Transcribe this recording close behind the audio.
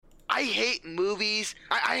I hate movies.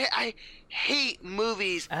 I hate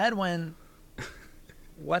movies. Edwin,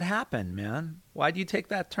 what happened, man? Why'd you take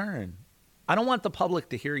that turn? I don't want the public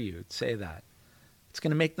to hear you say that. It's going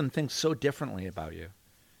to make them think so differently about you.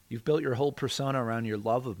 You've built your whole persona around your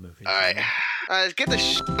love of movies. All right. Let's get the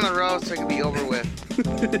shit on the road so it can be over with.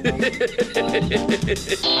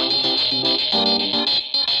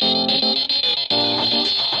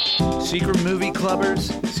 Secret Movie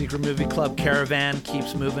Clubbers, Secret Movie Club caravan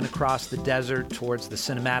keeps moving across the desert towards the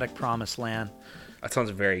cinematic promised land. That sounds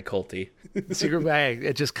very culty. Secret, hey,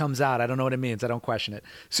 it just comes out. I don't know what it means. I don't question it.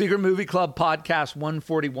 Secret Movie Club podcast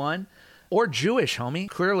 141, or Jewish, homie.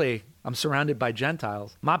 Clearly, I'm surrounded by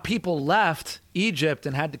Gentiles. My people left Egypt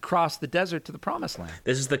and had to cross the desert to the promised land.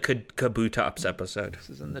 This is the Kabutops episode. This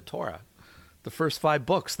is in the Torah. The first 5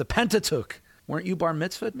 books, the Pentateuch. Weren't you bar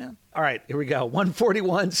mitzvahed, man? All right, here we go.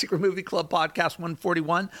 141, Secret Movie Club Podcast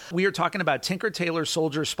 141. We are talking about Tinker Tailor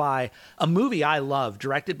Soldier Spy, a movie I love,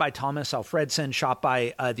 directed by Thomas Alfredson, shot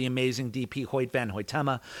by the amazing DP Hoyt van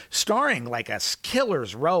Hoytema, starring like a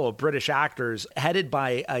killer's row of British actors, headed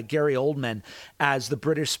by Gary Oldman as the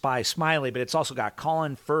British spy Smiley, but it's also got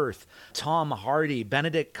Colin Firth, Tom Hardy,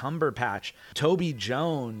 Benedict Cumberbatch, Toby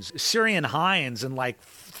Jones, Syrian Hines, and like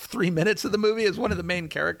 3 minutes of the movie is one of the main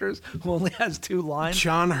characters who only has 2 lines.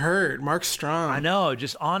 John Hurt, Mark Strong. I know,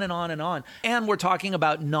 just on and on and on. And we're talking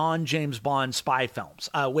about non-James Bond spy films,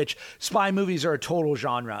 which spy movies are a total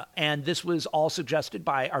genre. And this was all suggested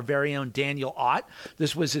by our very own Daniel Ott.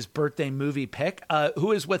 This was his birthday movie pick.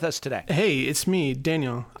 Who is with us today? Hey, it's me,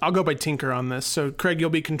 Daniel. I'll go by Tinker on this. So Craig, you'll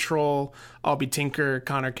be Control. I'll be Tinker.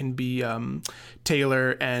 Connor can be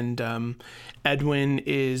Taylor. And Edwin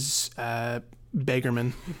is...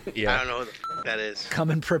 Beggarman. Yeah. I don't know what the f- that is.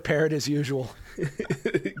 Coming prepared as usual.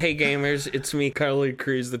 Hey gamers, it's me, Carly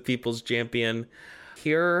Cruz, the People's Champion,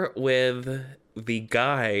 here with the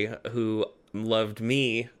guy who loved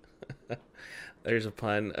me. There's a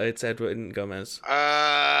pun. It's Edwin Gomez.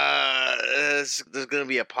 There's gonna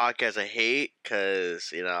be a podcast I hate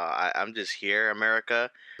because I'm just here, America.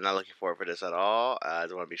 I'm not looking forward for this at all. I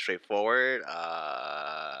just want to be straightforward.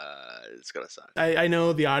 It's gonna suck. I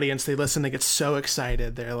know the audience, they listen, they get so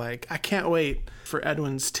excited. They're like, I can't wait for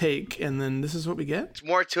Edwin's take. And then this is what we get? It's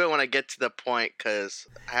more to it when I get to the point because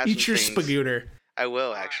I have Eat some your things. spagooter. I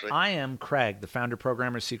will, actually. I am Craig, the founder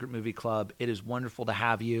programmer of Secret Movie Club. It is wonderful to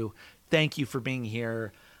have you. Thank you for being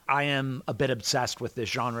here. I am a bit obsessed with this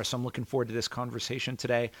genre, so I'm looking forward to this conversation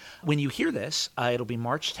today. When you hear this, it'll be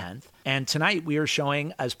March 10th. And tonight we are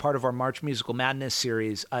showing, as part of our March Musical Madness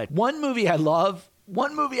series, one movie I love,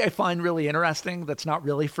 one movie I find really interesting that's not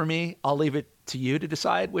really for me. I'll leave it to you to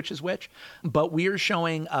decide which is which. But we are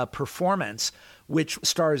showing a performance which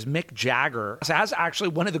stars Mick Jagger. It has actually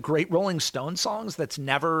one of the great Rolling Stones songs that's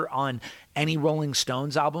never on any Rolling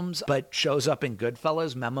Stones albums, but shows up in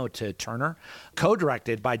Goodfellas, Memo to Turner,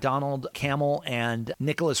 co-directed by Donald Cammell and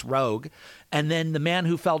Nicholas Roeg. And then The Man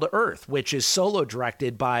Who Fell to Earth, which is solo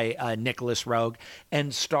directed by Nicholas Roeg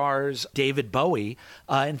and stars David Bowie.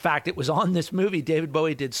 In fact, it was on this movie, David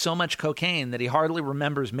Bowie did so much cocaine that he hardly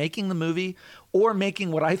remembers making the movie or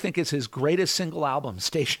making what I think is his greatest single album,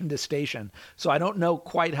 Station to Station. So I don't know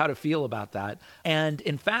quite how to feel about that. And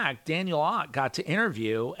in fact, Daniel Ott got to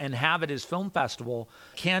interview and have at his film festival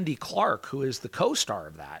Candy Clark, who is the co-star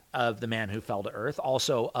of that, of The Man Who Fell to Earth,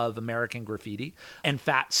 also of American Graffiti and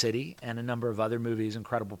Fat City and a number of other movies,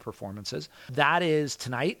 incredible performances. That is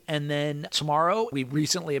tonight. And then tomorrow, we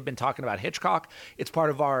recently have been talking about Hitchcock. It's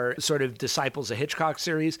part of our sort of Disciples of Hitchcock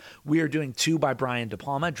series. We are doing 2 by Brian De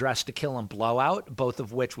Palma, Dressed to Kill and Blowout, both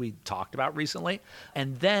of which we talked about recently.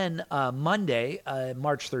 And then Monday,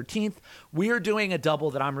 March 13th, we are doing a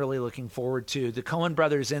double that I'm really looking forward to. The Coen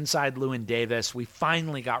Brothers Inside Llewyn Davis. We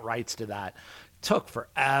finally got rights to that. Took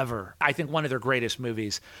forever. I think one of their greatest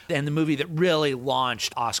movies, and the movie that really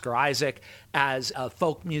launched Oscar Isaac as a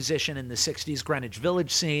folk musician in the 60s Greenwich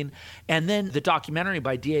Village scene. And then the documentary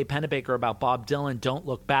by D.A. Pennebaker about Bob Dylan, Don't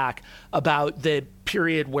Look Back, about the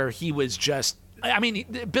period where he was just, I mean,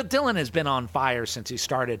 Bill Dylan has been on fire since he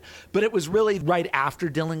started, but it was really right after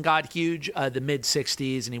Dylan got huge, the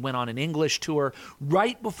mid-'60s, and he went on an English tour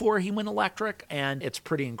right before he went electric, and it's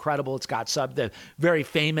pretty incredible. It's got the very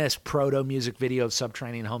famous proto-music video of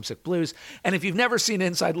Subterranean Homesick Blues. And if you've never seen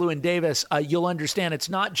Inside Llewyn Davis, you'll understand it's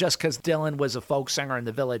not just because Dylan was a folk singer in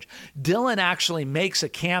the Village. Dylan actually makes a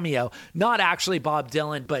cameo, not actually Bob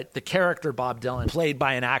Dylan, but the character Bob Dylan, played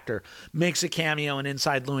by an actor, makes a cameo in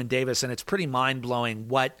Inside Llewyn Davis, and it's pretty mind-blowing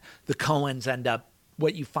what the Coens end up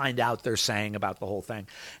what you find out they're saying about the whole thing.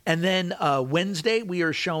 And then Wednesday, we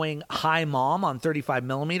are showing Hi Mom on 35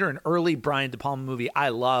 millimeter, an early Brian De Palma movie I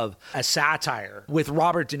love, a satire with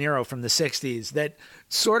Robert De Niro from the 60s that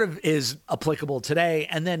sort of is applicable today.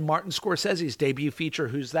 And then Martin Scorsese's debut feature,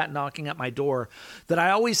 Who's That Knocking at My Door, that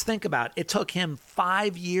I always think about. It took him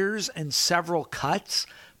 5 years and several cuts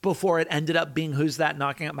before it ended up being Who's That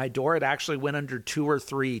Knocking at My Door. It actually went under 2 or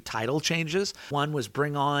 3 title changes. One was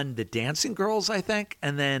Bring On the Dancing Girls, I think.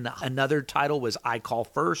 And then another title was I Call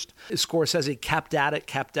First. Scorsese kept at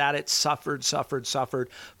it, suffered,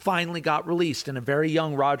 finally got released. And a very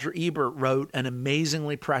young Roger Ebert wrote an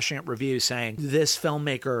amazingly prescient review saying this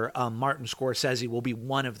filmmaker, Martin Scorsese, will be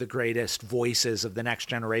one of the greatest voices of the next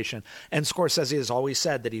generation. And Scorsese has always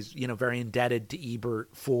said that he's, very indebted to Ebert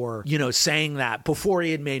for, saying that before he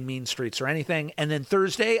had made Mean Streets or anything. And then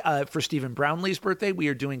Thursday, for Stephen Brownlee's birthday, we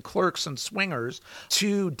are doing Clerks and Swingers,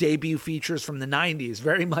 2 debut features from the 90s,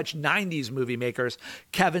 very much 90s movie makers,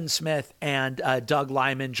 Kevin Smith and Doug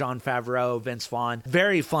Liman, Jon Favreau, Vince Vaughn.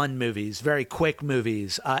 Very fun movies, very quick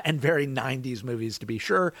movies, and very 90s movies to be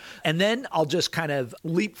sure. And then I'll just kind of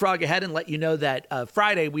leapfrog ahead and let you know that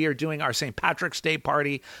Friday we are doing our St. Patrick's Day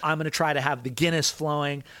party. I'm going to try to have the Guinness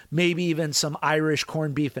flowing, maybe even some Irish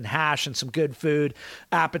corned beef and hash and some good food.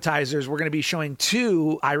 Appetizers. We're going to be showing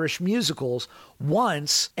 2 Irish musicals,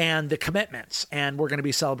 Once and The Commitments, and we're going to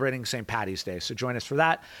be celebrating St. Paddy's Day. So join us for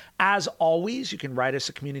that. As always, you can write us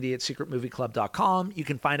a community at secretmovieclub.com. You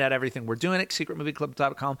can find out everything we're doing at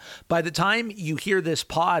secretmovieclub.com. By the time you hear this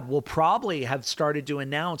pod, we'll probably have started to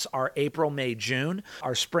announce our April, May, June,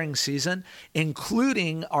 our spring season,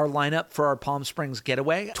 including our lineup for our Palm Springs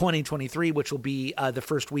Getaway 2023, which will be the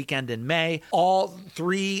first weekend in May. All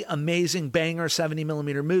 3 amazing banger 70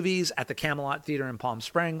 millimeter movies at the Camelot Theater in Palm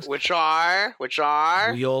Springs. Which are?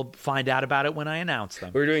 You'll find out about it when I announce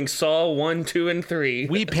them. We're doing Saw 1, 2, and 3.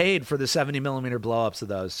 We paid for the 70 millimeter blowups of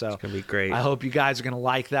those, so it's gonna be great. I hope you guys are gonna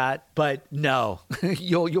like that. But no,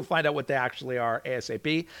 you'll find out what they actually are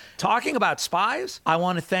ASAP. Talking about spies, I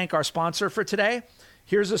want to thank our sponsor for today.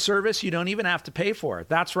 Here's a service you don't even have to pay for.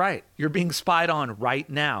 That's right. You're being spied on right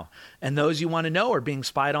now. And those you want to know are being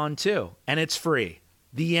spied on too. And it's free.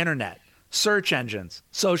 The internet, search engines,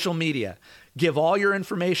 social media. Give all your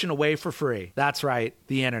information away for free. That's right,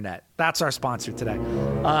 the internet. That's our sponsor today.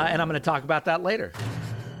 And I'm going to talk about that later.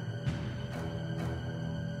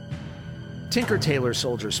 Tinker Tailor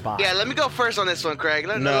Soldier Spy. Yeah, let me go first on this one, Craig.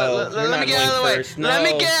 Let me get you're out of the not way. going first. Let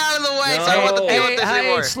me get out of the way so I don't have to deal with this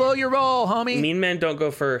anymore. Slow your roll, homie. Mean Men don't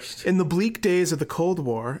go first. In the bleak days of the Cold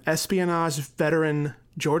War, espionage veteran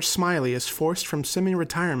George Smiley is forced from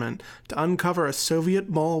semi-retirement to uncover a Soviet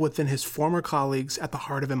mole within his former colleagues at the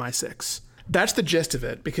heart of MI6. That's the gist of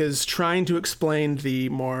it, because trying to explain the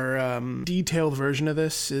more detailed version of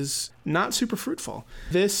this is not super fruitful.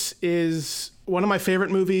 This is one of my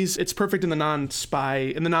favorite movies. It's perfect in the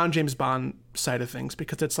non-James Bond side of things,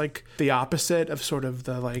 because it's like the opposite of sort of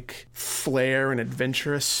the like flair and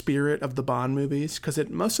adventurous spirit of the Bond movies, because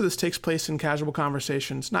most of this takes place in casual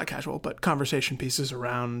conversations, not casual, but conversation pieces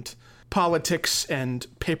around politics and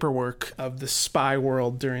paperwork of the spy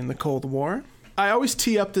world during the Cold War. I always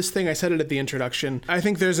tee up this thing. I said it at the introduction. I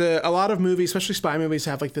think there's a lot of movies, especially spy movies,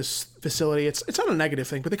 have like this facility. It's not a negative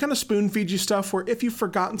thing, but they kind of spoon feed you stuff where if you've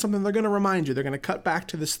forgotten something, they're going to remind you. They're going to cut back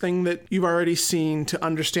to this thing that you've already seen to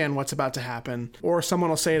understand what's about to happen. Or someone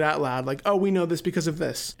will say it out loud, like, oh, we know this because of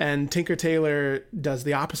this. And Tinker Tailor does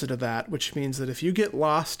the opposite of that, which means that if you get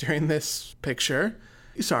lost during this picture,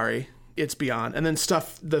 sorry, it's beyond. And then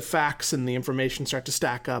the facts and the information start to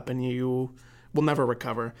stack up and you will never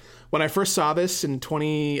recover. When I first saw this in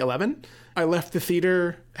 2011, I left the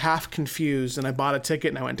theater half confused and I bought a ticket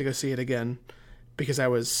and I went to go see it again because I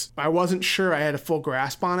wasn't sure I had a full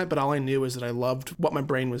grasp on it, but all I knew was that I loved what my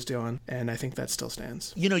brain was doing, and I think that still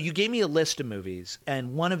stands. You gave me a list of movies,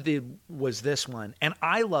 and one of the was this one, and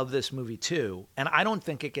I love this movie too, and I don't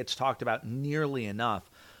think it gets talked about nearly enough,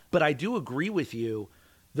 but I do agree with you.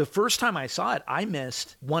 The first time I saw it, I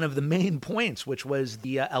missed one of the main points, which was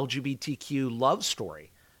the LGBTQ love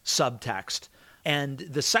story subtext. And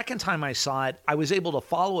the second time I saw it, I was able to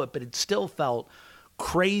follow it, but it still felt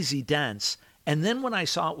crazy dense. And then when I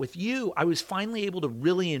saw it with you, I was finally able to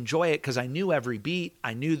really enjoy it because I knew every beat,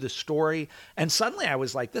 I knew the story, and suddenly I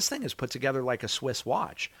was like, this thing is put together like a Swiss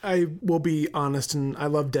watch. I will be honest, and I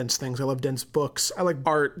love dense things. I love dense books. I like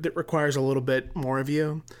art that requires a little bit more of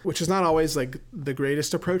you, which is not always like the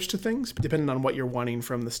greatest approach to things, depending on what you're wanting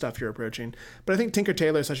from the stuff you're approaching. But I think Tinker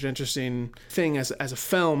Tailor is such an interesting thing as a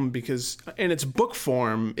film because in its book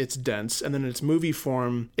form, it's dense, and then in its movie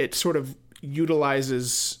form, it sort of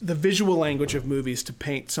utilizes the visual language of movies to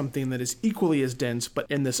paint something that is equally as dense, but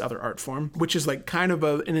in this other art form, which is like kind of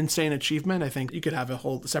an insane achievement. I think you could have a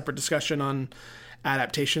whole separate discussion on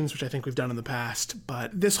adaptations, which I think we've done in the past.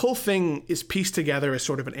 But this whole thing is pieced together as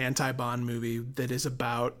sort of an anti-Bond movie that is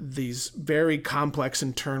about these very complex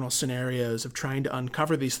internal scenarios of trying to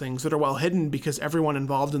uncover these things that are well hidden because everyone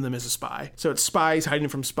involved in them is a spy. So it's spies hiding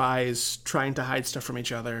from spies, trying to hide stuff from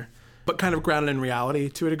each other, but kind of grounded in reality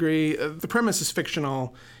to a degree. The premise is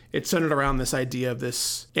fictional. It's centered around this idea of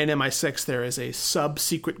this. In MI6, there is a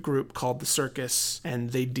sub-secret group called the Circus, and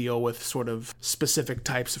they deal with sort of specific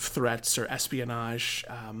types of threats or espionage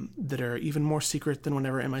that are even more secret than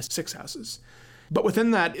whenever MI6 houses. But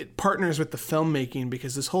within that, it partners with the filmmaking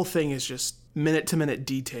because this whole thing is just minute-to-minute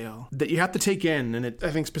detail that you have to take in. And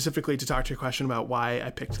I think specifically to talk to your question about why I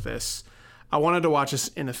picked this, I wanted to watch this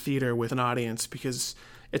in a theater with an audience because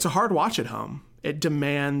it's a hard watch at home. It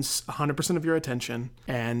demands 100% of your attention,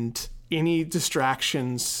 and any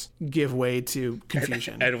distractions give way to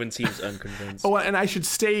confusion. Edwin seems unconvinced. Oh, and I should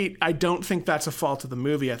state, I don't think that's a fault of the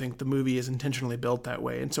movie. I think the movie is intentionally built that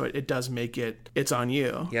way, and so it does make it's on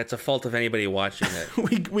you. Yeah, it's a fault of anybody watching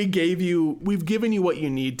it. We've given you what you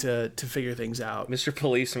need to figure things out. Mr.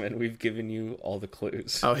 Policeman, we've given you all the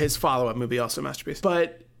clues. Oh, his follow-up movie also masterpiece.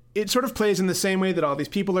 But it sort of plays in the same way that all these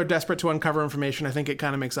people are desperate to uncover information. I think it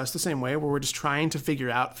kind of makes us the same way, where we're just trying to figure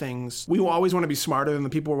out things. We always want to be smarter than the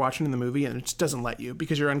people we're watching in the movie, and it just doesn't let you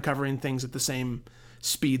because you're uncovering things at the same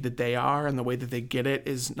speed that they are, and the way that they get it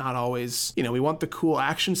is not always, we want the cool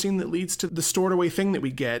action scene that leads to the stored away thing that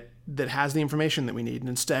we get that has the information that we need. And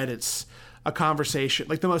instead it's a conversation.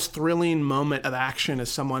 Like the most thrilling moment of action is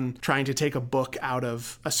someone trying to take a book out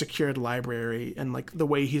of a secured library, and like the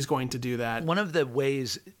way he's going to do that. One of the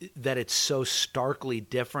ways that it's so starkly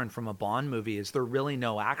different from a Bond movie is there are really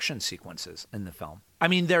no action sequences in the film. I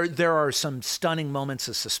mean, there are some stunning moments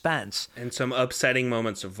of suspense. And some upsetting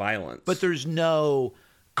moments of violence. But there's no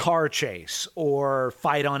car chase or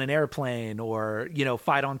fight on an airplane or,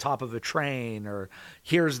 fight on top of a train, or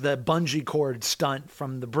here's the bungee cord stunt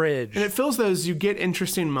from the bridge. And it feels those, you get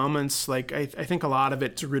interesting moments. Like I think a lot of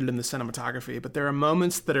it's rooted in the cinematography, but there are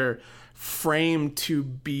moments that are framed to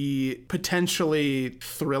be potentially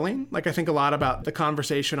thrilling. Like I think a lot about the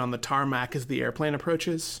conversation on the tarmac as the airplane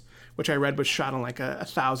approaches, which I read was shot on like a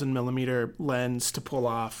 1,000mm lens to pull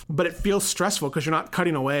off. But it feels stressful because you're not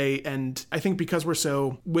cutting away. And I think because we're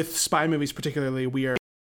so, with spy movies particularly, we are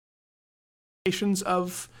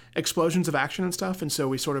of explosions of action and stuff. And so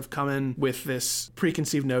we sort of come in with this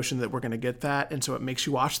preconceived notion that we're going to get that. And so it makes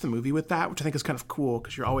you watch the movie with that, which I think is kind of cool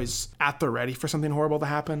because you're always at the ready for something horrible to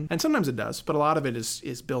happen. And sometimes it does, but a lot of it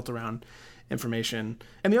is built around information.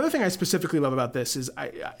 And the other thing I specifically love about this is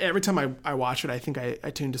every time I watch it, I think I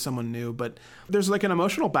tune to someone new, but there's like an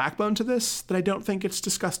emotional backbone to this that I don't think it's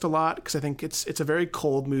discussed a lot, because I think it's a very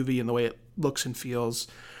cold movie in the way it looks and feels.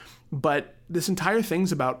 But this entire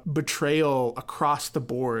thing's about betrayal across the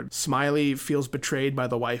board. Smiley feels betrayed by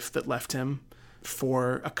the wife that left him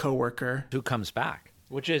for a coworker who comes back,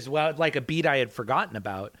 which is like a beat I had forgotten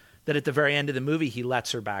about. That at the very end of the movie, he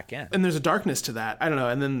lets her back in. And there's a darkness to that. I don't know.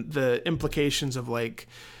 And then the implications of like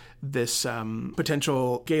this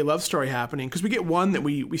potential gay love story happening. Because we get one that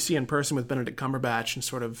we see in person with Benedict Cumberbatch and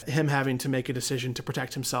sort of him having to make a decision to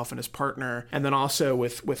protect himself and his partner. And then also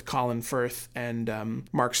with Colin Firth and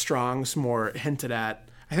Mark Strong's more hinted at,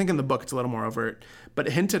 I think in the book it's a little more overt, but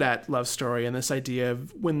hinted at love story, and this idea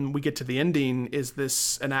of when we get to the ending, is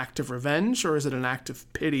this an act of revenge or is it an act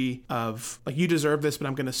of pity of like, you deserve this, but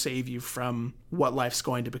I'm going to save you from what life's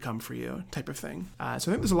going to become for you type of thing. So I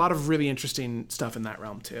think there's a lot of really interesting stuff in that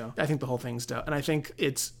realm too. I think the whole thing's dope, and I think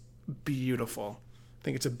it's beautiful. I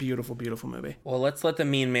think it's a beautiful, beautiful movie. Well, let's let the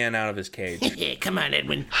mean man out of his cage. Come on,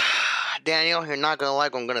 Edwin. Daniel, you're not gonna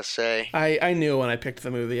like what I'm gonna say. I knew when I picked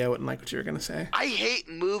the movie I wouldn't like what you were gonna say. I hate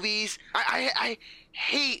movies. I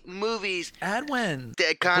hate movies. Edwin,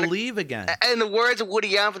 believe again. In the words of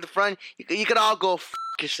Woody Allen from the front, you could all go f***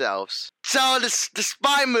 yourselves. So the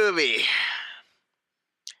spy movie.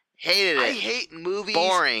 Hated it. I hate movies.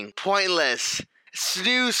 Boring. Pointless.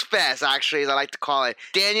 Snooze fest, actually, as I like to call it.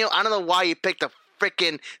 Daniel, I don't know why you picked a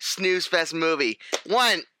freaking snooze fest movie.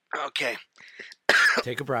 One, okay.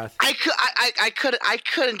 Take a breath. I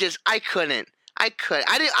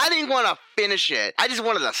didn't want to finish it. I just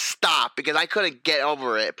wanted to stop because I couldn't get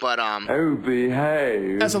over it. But Oh,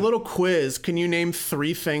 behave. As a little quiz, can you name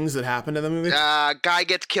 3 things that happened in the movie? Guy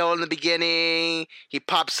gets killed in the beginning. He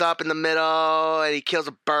pops up in the middle and he kills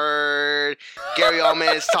a bird. Gary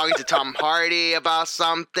Oldman is talking to Tom Hardy about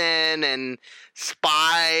something, and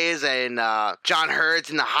spies, and John Hurt's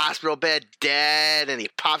in the hospital bed dead, and he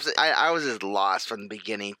pops it. I was just lost from the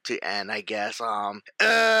beginning to end, I guess.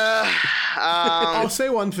 I'll say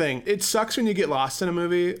one thing. It sucks when you get lost in a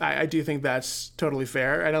movie. I do think that's totally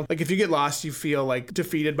fair. I don't like if you get lost, you feel like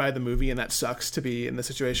defeated by the movie, and that sucks to be in the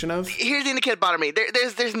situation of. Here's the indicator about me.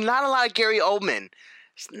 There's not a lot of Gary Oldman.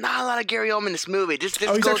 There's not a lot of Gary Oldman in this movie. He's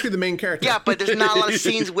actually the main character. Yeah, but there's not a lot of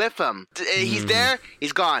scenes with him. He's there,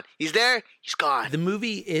 he's gone. He's there, he's gone. The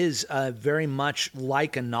movie is very much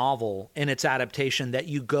like a novel in its adaptation, that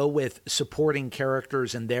you go with supporting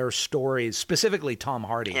characters and their stories, specifically Tom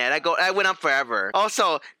Hardy. Yeah, that went on forever.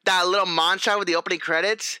 Also, that little montage with the opening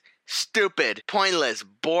credits, stupid, pointless,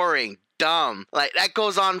 boring, dumb. Like, that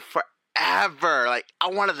goes on forever. Like, I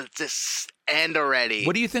wanted to just end already.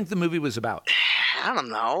 What do you think the movie was about? I don't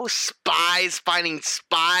know. Spies finding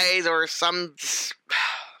spies or some.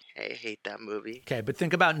 I hate that movie. Okay, but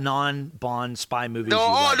think about non-Bond spy movies.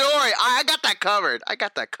 No, don't worry. I got that covered.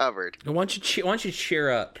 Why don't you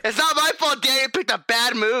cheer up? It's not my fault Danny picked a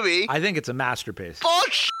bad movie. I think it's a masterpiece.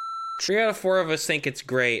 Bullshit. 3 out of 4 of us think it's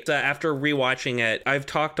great. After rewatching it, I've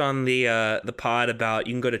talked on the pod about,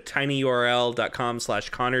 you can go to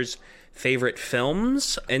tinyurl.com/Connor's favorite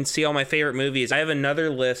films and see all my favorite movies. I have another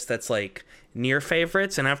list that's like near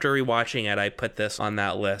favorites, and after rewatching it, I put this on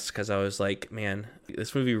that list because I was like, man,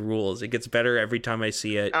 this movie rules. It gets better every time I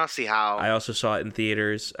see it. I don't see how. I also saw it in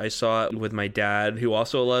theaters. I saw it with my dad, who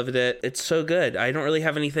also loved it. It's so good. I don't really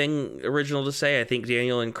have anything original to say. I think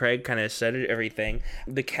Daniel and Craig kind of said everything.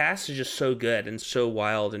 The cast is just so good and so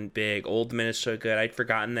wild and big. Oldman is so good. I'd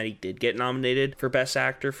forgotten that he did get nominated for Best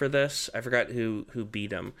Actor for this. I forgot who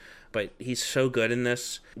beat him. But he's so good in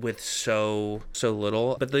this with so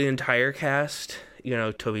little. But the entire cast,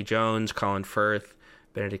 Toby Jones, Colin Firth,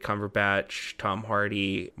 Benedict Cumberbatch, Tom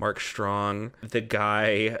Hardy, Mark Strong, the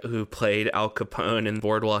guy who played Al Capone in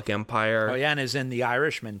Boardwalk Empire. Oh, yeah, and is in The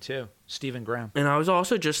Irishman, too. Stephen Graham. And I was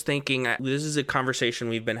also just thinking, this is a conversation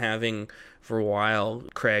we've been having for a while,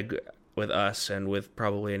 Craig, with us and with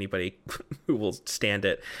probably anybody who will stand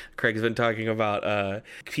it. Craig's been talking about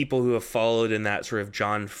people who have followed in that sort of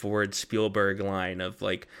John Ford Spielberg line of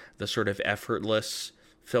like the sort of effortless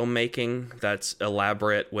filmmaking that's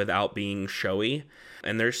elaborate without being showy.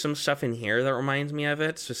 And there's some stuff in here that reminds me of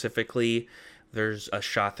it. Specifically, there's a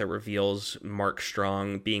shot that reveals Mark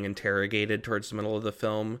Strong being interrogated towards the middle of the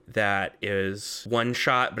film that is one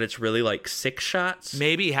shot, but it's really like 6 shots.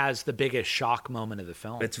 Maybe has the biggest shock moment of the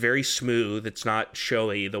film. It's very smooth. It's not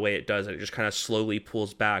showy the way it does it. It just kind of slowly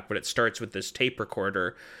pulls back, but it starts with this tape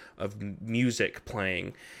recorder of music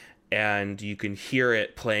playing. And you can hear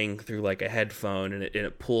it playing through like a headphone, and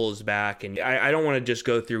it pulls back. And I don't want to just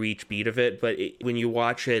go through each beat of it, but when you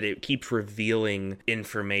watch it, it keeps revealing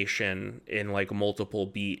information in like multiple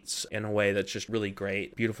beats in a way that's just really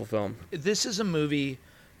great. Beautiful film. This is a movie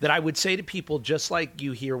that I would say to people, just like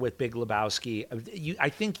you hear with Big Lebowski, I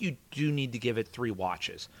think you do need to give it 3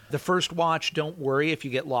 watches. The first watch, don't worry if you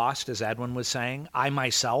get lost, as Edwin was saying. I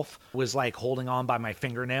myself was like holding on by my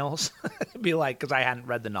fingernails, because I hadn't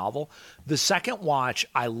read the novel. The second watch,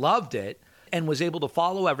 I loved it and was able to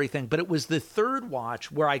follow everything, but it was the third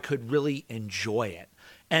watch where I could really enjoy it.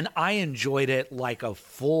 And I enjoyed it like a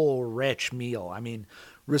full, rich meal. I mean,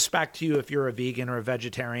 respect to you if you're a vegan or a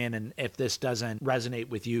vegetarian, and if this doesn't resonate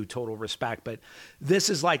with you, total respect. But this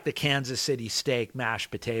is like the Kansas City steak,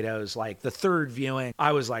 mashed potatoes. Like the third viewing,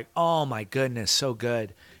 I was like, oh my goodness, so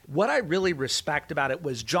good. What I really respect about it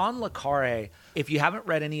was John le Carré. If you haven't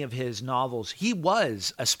read any of his novels, he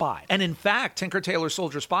was a spy. And in fact, Tinker Tailor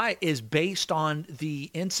Soldier Spy is based on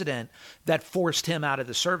the incident that forced him out of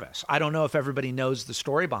the service. I don't know if everybody knows the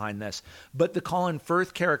story behind this, but the Colin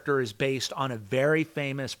Firth character is based on a very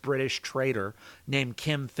famous British traitor named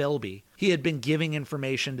Kim Philby. He had been giving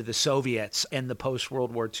information to the Soviets in the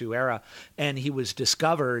post-World War II era, and he was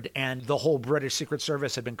discovered, and the whole British Secret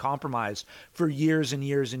Service had been compromised for years and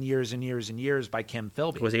years and years and years and years by Kim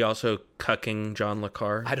Philby. Was he also cucking John le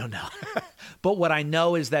Carré? I don't know. But what I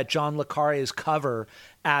know is that John le Carré's cover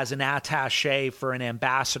as an attaché for an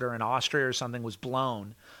ambassador in Austria or something was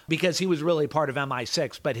blown because he was really part of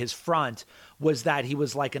MI6, but his front was that he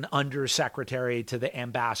was like an undersecretary to the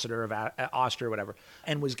ambassador of Austria or whatever,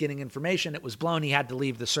 and was getting information. It was blown. He had to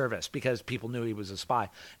leave the service because people knew he was a spy.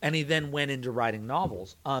 And he then went into writing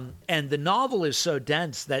novels. And the novel is so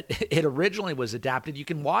dense that it originally was adapted. You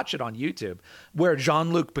can watch it on YouTube, where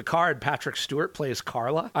Jean-Luc Picard, Patrick Stewart, plays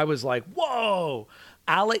Carla. I was like, whoa.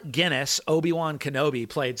 Alec Guinness, Obi-Wan Kenobi,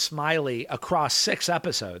 played Smiley across 6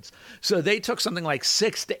 episodes. So they took something like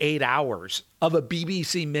 6 to 8 hours of a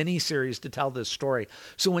BBC miniseries to tell this story.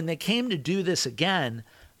 So when they came to do this again,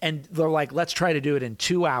 And they're like, let's try to do it in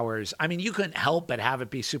 2 hours. I mean, you couldn't help but have it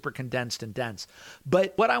be super condensed and dense.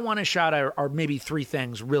 But what I want to shout out are maybe 3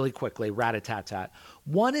 things really quickly, rat-a-tat-tat.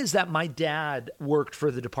 One is that my dad worked for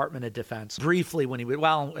the Department of Defense briefly when he would,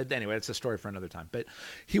 well, anyway, it's a story for another time. But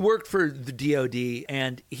he worked for the DOD,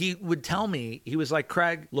 and he would tell me, he was like,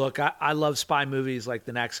 Craig, look, I love spy movies like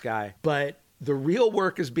the next guy, but the real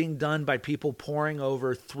work is being done by people poring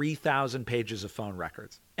over 3,000 pages of phone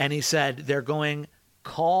records. And he said they're going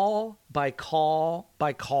call by call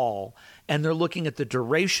by call, and they're looking at the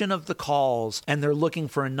duration of the calls, and they're looking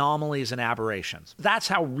for anomalies and aberrations. That's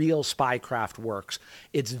how real spycraft works.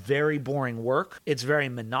 It's very boring work. It's very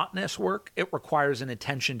monotonous work. It requires an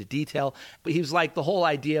attention to detail. But he was like, the whole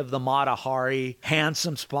idea of the Mata Hari,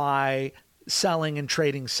 handsome spy, selling and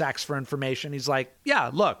trading sex for information. He's like, yeah,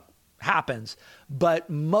 look, happens, but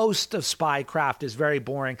most of spycraft is very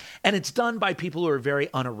boring, and it's done by people who are very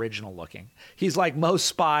unoriginal looking. He's like, most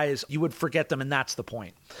spies, you would forget them, and that's the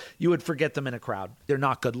point. You would forget them in a crowd. They're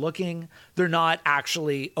not good looking. They're not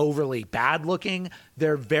actually overly bad looking.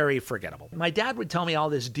 They're very forgettable. My dad would tell me all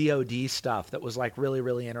this DOD stuff that was like really,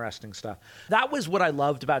 really interesting stuff. That was what I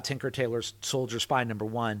loved about Tinker Tailor's Soldier Spy, number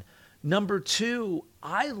 1. Number 2,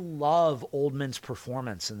 I love Oldman's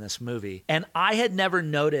performance in this movie, and I had never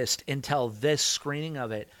noticed until this screening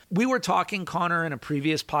of it. We were talking, Connor, in a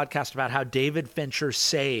previous podcast about how David Fincher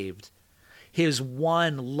saved his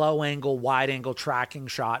one low-angle, wide-angle tracking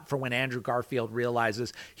shot for when Andrew Garfield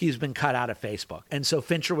realizes he's been cut out of Facebook. And so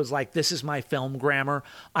Fincher was like, this is my film grammar.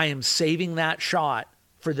 I am saving that shot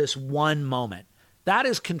for this one moment. That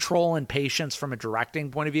is control and patience from a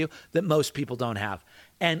directing point of view that most people don't have.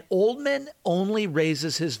 And Oldman only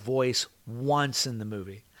raises his voice once in the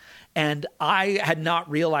movie. And I had not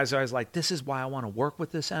realized, I was like, this is why I want to work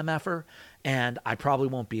with this MFer. And I probably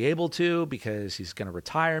won't be able to because he's going to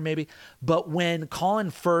retire maybe. But when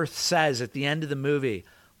Colin Firth says at the end of the movie,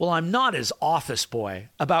 well, I'm not his office boy,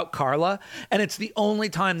 about Carla. And it's the only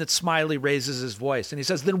time that Smiley raises his voice. And he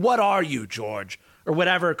says, then what are you, George? Or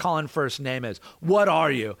whatever Colin Firth's name is. What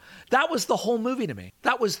are you? That was the whole movie to me.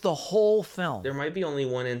 That was the whole film. There might be only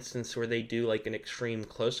one instance where they do like an extreme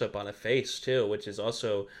close-up on a face too, which is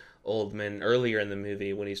also Oldman earlier in the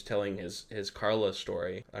movie when he's telling his Carla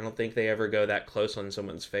story. I don't think they ever go that close on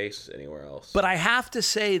someone's face anywhere else. But I have to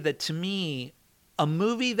say that to me, a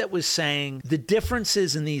movie that was saying the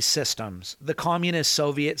differences in these systems, the communist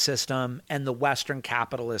Soviet system and the Western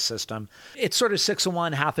capitalist system, it's sort of 6 of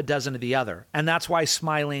one, half a dozen of the other. And that's why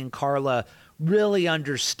Smiley and Carla really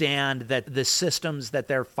understand that the systems that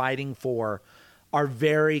they're fighting for are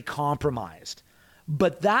very compromised.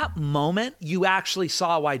 But that moment, you actually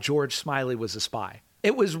saw why George Smiley was a spy.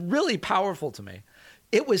 It was really powerful to me.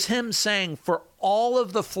 It was him saying, for all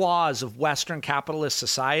of the flaws of Western capitalist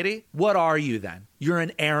society, what are you then? You're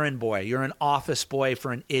an errand boy. You're an office boy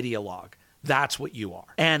for an ideologue. That's what you are.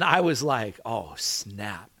 And I was like, oh,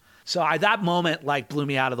 snap. So that moment like blew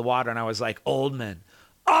me out of the water, and I was like, Oldman,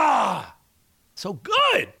 so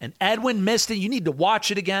good. And Edwin missed it. You need to watch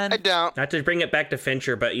it again. I don't. Not to bring it back to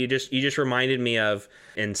Fincher, but you just reminded me of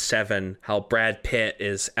in Seven how Brad Pitt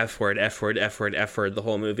is F word the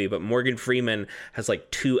whole movie, but Morgan Freeman has like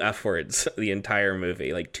 2 F words the entire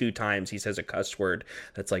movie. Like 2 times he says a cuss word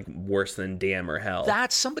that's like worse than damn or hell.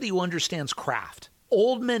 That's somebody who understands craft.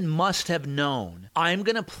 Oldman must have known, I'm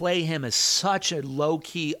going to play him as such a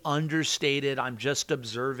low-key, understated, I'm just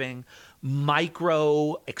observing,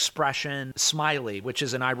 micro expression Smiley, which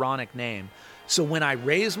is an ironic name. So when I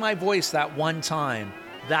raise my voice that one time,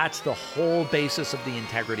 that's the whole basis of the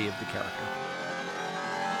integrity of the character.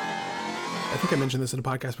 I think I mentioned this in a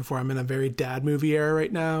podcast before. I'm in a very dad movie era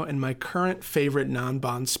right now, and my current favorite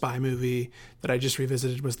non-Bond spy movie that I just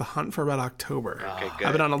revisited was The Hunt for Red October. Okay, good.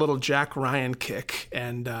 I've been on a little Jack Ryan kick,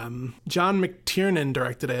 and John McTiernan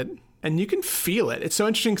directed it. And you can feel it. It's so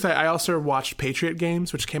interesting because I also watched Patriot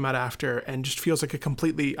Games, which came out after, and just feels like a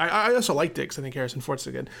completely... I also liked it because I think Harrison Ford's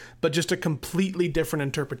so good, but just a completely different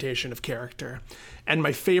interpretation of character. And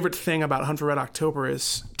my favorite thing about Hunt for Red October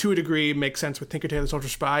is, to a degree, makes sense with Tinker Tailor Soldier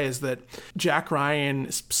Spy, is that Jack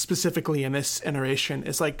Ryan, specifically in this iteration,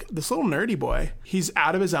 is like this little nerdy boy. He's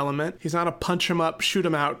out of his element. He's not a punch-him-up,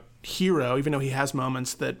 shoot-him-out hero, even though he has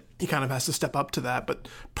moments that he kind of has to step up to that. But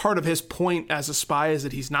part of his point as a spy is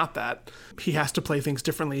that he's not that. He has to play things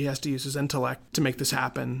differently. He has to use his intellect to make this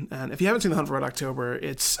happen. And if you haven't seen The Hunt for Red October,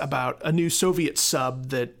 it's about a new Soviet sub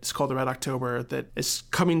that's called the Red October that is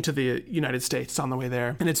coming to the United States. It's on the way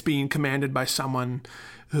there. And it's being commanded by someone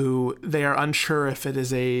who they are unsure if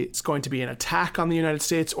it's going to be an attack on the United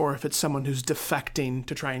States or if it's someone who's defecting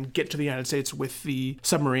to try and get to the United States with the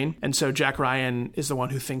submarine. And so Jack Ryan is the one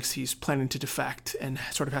who thinks he's planning to defect and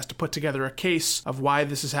sort of has to put together a case of why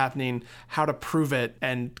this is happening, how to prove it,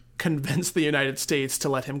 and convince the United States to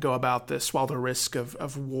let him go about this while the risk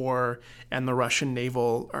of war and the Russian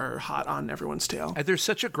naval are hot on everyone's tail. And there's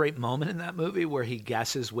such a great moment in that movie where he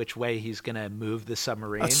guesses which way he's going to move the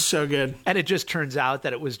submarine. That's so good. And it just turns out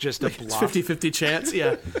that it was just a bluff. It's 50-50 chance,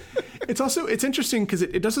 yeah. It's interesting because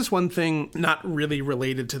it does this one thing not really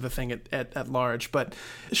related to the thing at large, but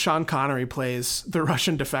Sean Connery plays the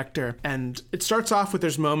Russian defector, and it starts off with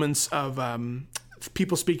there's moments of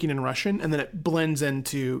people speaking in Russian, and then it blends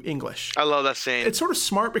into English. I love that scene. It's sort of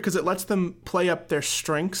smart because it lets them play up their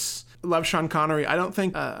strengths. Love Sean Connery. I don't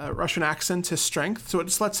think a Russian accent's his strength, so it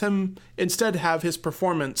just lets him instead have his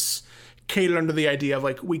performance catered under the idea of,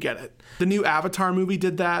 like, we get it. The new Avatar movie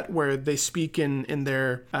did that, where they speak in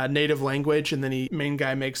their native language, and then the main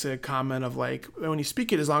guy makes a comment of, like, when you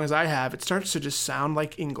speak it as long as I have, it starts to just sound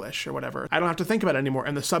like English or whatever. I don't have to think about it anymore.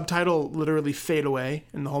 And the subtitle literally fade away,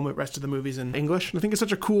 and the whole rest of the movie's in English. And I think it's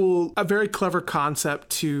such a very clever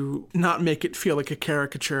concept to not make it feel like a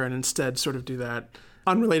caricature and instead sort of do that.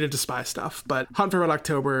 Unrelated to spy stuff, but Hunt for Red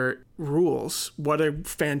October rules. What a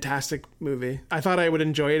fantastic movie. I thought I would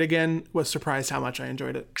enjoy it again. Was surprised how much I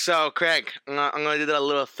enjoyed it. So, Craig, I'm going to do that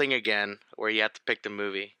little thing again where you have to pick the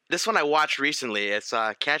movie. This one I watched recently. It's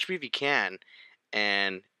Catch Me If You Can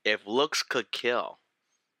and If Looks Could Kill.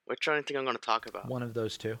 Which one do you think I'm going to talk about? One of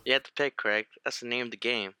those two. You have to pick, Craig. That's the name of the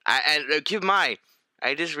game. And keep in mind,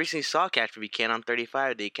 I just recently saw Catch Me If You Can on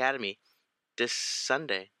 35 at the Academy this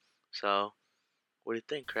Sunday. So, what do you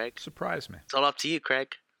think, Craig? Surprise me. It's all up to you, Craig.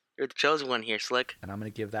 You're the chosen one here, Slick. And I'm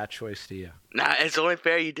going to give that choice to you. Nah, it's only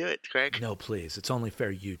fair you do it, Craig. No, please. It's only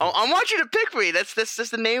fair you do. Oh, I want you to pick me. That's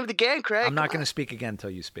the name of the game, Craig. I'm not going to speak again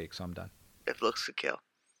until you speak, so I'm done. If Looks Could Kill.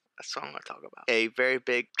 That's what I'm going to talk about. A very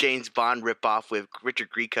big James Bond ripoff with Richard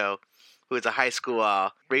Grieco, who is a high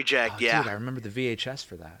school reject. Dude, I remember the VHS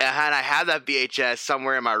for that. And I have that VHS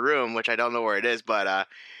somewhere in my room, which I don't know where it is, but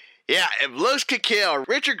yeah, If Looks Could Kill.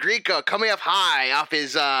 Richard Grieco coming up high off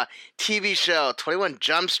his TV show 21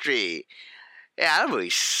 Jump Street. Yeah, that movie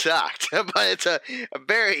sucked, but it's a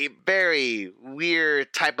very, very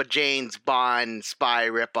weird type of James Bond spy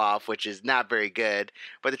ripoff, which is not very good.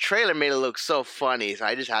 But the trailer made it look so funny, so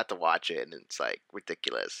I just had to watch it, and it's like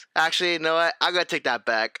ridiculous. Actually, you know what? I'm gonna take that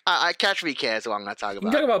back. I Catch Me If You Can is what I'm gonna talk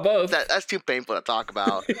about. You talk about both. That's too painful to talk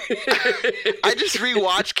about. I just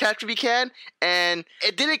rewatched Catch Me If You Can, and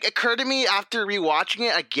it didn't occur to me after rewatching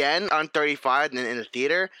it again on 35 in the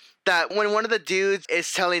theater that when one of the dudes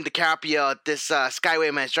is telling DiCaprio this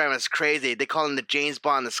Skywayman is driving us crazy, they call him the James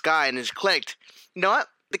Bond in the sky, and it's clicked. You know what?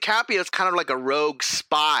 DiCaprio is kind of like a rogue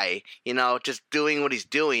spy, you know, just doing what he's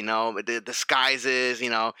doing, you know, the disguises,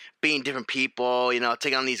 you know, being different people, you know,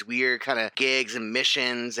 taking on these weird kind of gigs and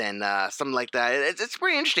missions and something like that. It's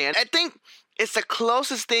pretty interesting. I think it's the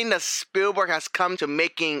closest thing that Spielberg has come to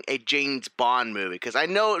making a James Bond movie, because I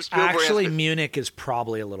know Spielberg actually Munich is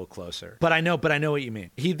probably a little closer, but I know what you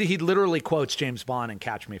mean. He literally quotes James Bond in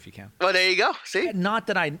Catch Me If You Can. Well, there you go. See, not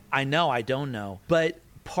that I don't know, but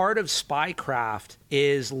part of spycraft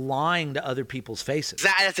is lying to other people's faces.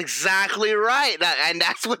 That's exactly right. And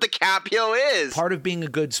that's what DiCaprio is. Part of being a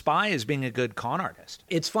good spy is being a good con artist.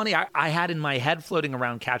 It's funny, I had in my head floating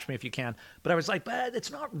around Catch Me If You Can, but I was like, but it's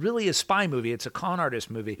not really a spy movie. It's a con artist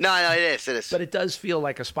movie. No, it is. But it does feel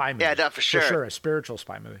like a spy movie. Yeah, for sure. For sure, a spiritual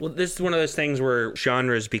spy movie. Well, this is one of those things where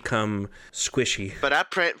genres become squishy. But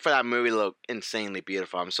that print for that movie looked insanely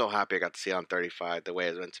beautiful. I'm so happy I got to see it on 35 the way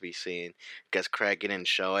it was meant to be seen. Because Craig didn't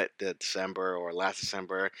show it the December or last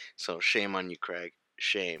December, so shame on you, Craig.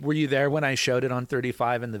 Shame. Were you there when I showed it on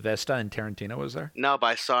 35 in the Vista and Tarantino was there? No, but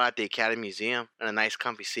I saw it at the Academy Museum in a nice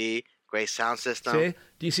comfy seat, great sound system. See?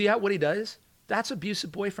 Do you see what he does? That's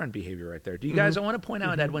abusive boyfriend behavior right there. Do you guys? I want to point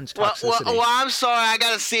out Edwin's toxicity. Well, I'm sorry. I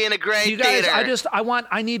got to see it in a great theater.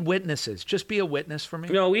 I need witnesses. Just be a witness for me.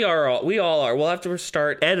 No, we all are. We'll have to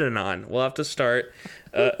start Edanon. We'll have to start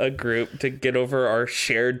a group to get over our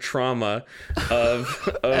shared trauma of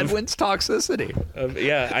Edwin's toxicity.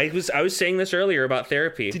 I was saying this earlier about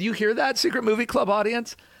therapy. Did you hear that, Secret Movie Club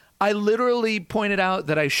audience? I literally pointed out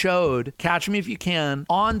that I showed Catch Me If You Can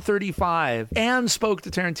on 35 and spoke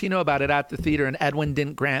to Tarantino about it at the theater, and Edwin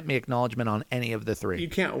didn't grant me acknowledgement on any of the three. You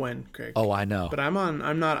can't win, Craig. Oh, I know. But I'm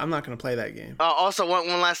not going to play that game. Also, one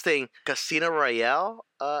last thing. Casino Royale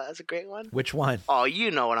is a great one. Which one? Oh,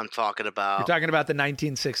 you know what I'm talking about. You're talking about the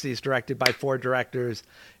 1960s, directed by 4 directors: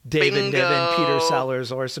 David Niven, Peter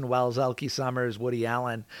Sellers, Orson Welles, Elkie Summers, Woody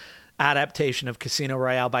Allen. adaptation of Casino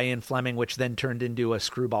Royale by Ian Fleming, which then turned into a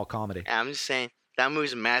screwball comedy. I'm just saying. That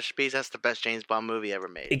movie's a masterpiece. That's the best James Bond movie ever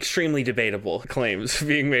made. Extremely debatable claims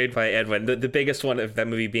being made by Edwin. The biggest one of that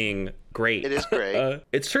movie being great. It is great.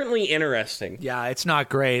 It's certainly interesting. Yeah, it's not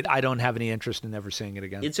great. I don't have any interest in ever seeing it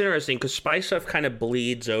again. It's interesting because spy stuff kind of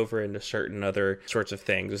bleeds over into certain other sorts of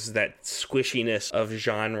things. This is that squishiness of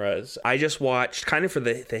genres. I just watched, kind of for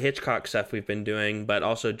the Hitchcock stuff we've been doing, but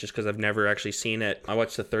also just because I've never actually seen it, I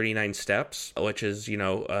watched The 39 Steps, which is,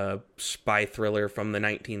 a spy thriller from the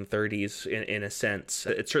 1930s in a sense.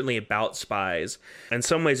 It's certainly about spies. In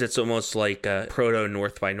some ways, it's almost like a proto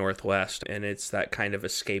North by Northwest, and it's that kind of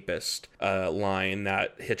escapist line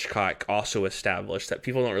that Hitchcock also established that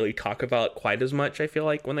people don't really talk about quite as much, I feel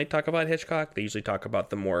like, when they talk about Hitchcock. They usually talk about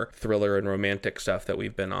the more thriller and romantic stuff that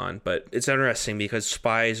we've been on. But it's interesting because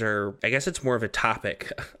spies are, I guess it's more of a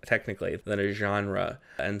topic, technically, than a genre.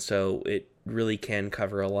 And so it really can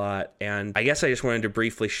cover a lot. And I guess I just wanted to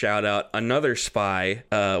briefly shout out another spy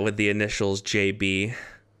with the initials JB.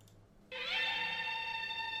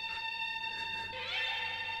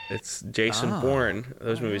 It's Jason Bourne.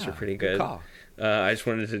 Those movies are pretty good. I just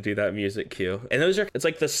wanted to do that music cue. And it's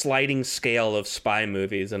like the sliding scale of spy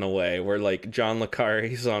movies in a way, where like John le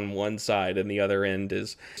Carre's on one side and the other end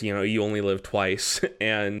is, You Only Live Twice.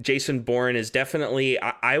 And Jason Bourne is definitely,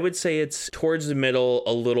 I would say it's towards the middle,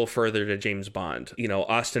 a little further to James Bond.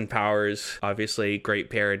 Austin Powers, obviously great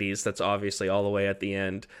parodies. That's obviously all the way at the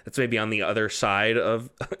end. That's maybe on the other side of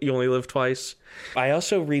You Only Live Twice. I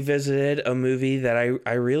also revisited a movie that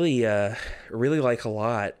I really like a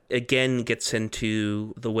lot. Again, gets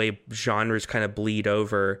into the way genres kind of bleed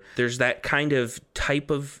over. There's that kind of type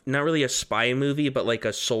of, not really a spy movie, but like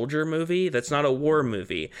a soldier movie. That's not a war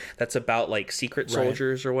movie. That's about like secret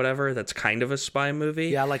soldiers or whatever. That's kind of a spy movie.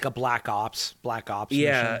 Yeah, like a Black Ops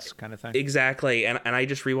missions kind of thing. Exactly. And I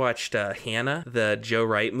just rewatched Hannah, the Joe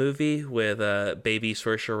Wright movie with baby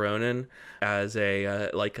Saoirse Ronan as a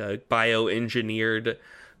bioengineered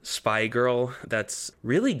spy girl. That's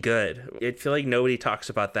really good. I feel like nobody talks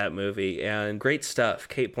about that movie, and great stuff.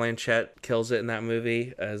 Cate Blanchett kills it in that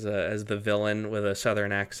movie as the villain with a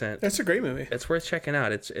southern accent. That's a great movie. It's worth checking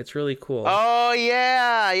out. It's really cool. Oh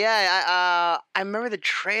yeah. I remember the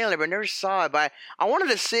trailer, but I never saw it. But I wanted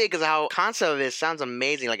to see it because how concept of it sounds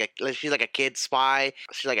amazing. She's like a kid spy.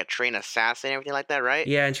 She's like a trained assassin and everything like that, right?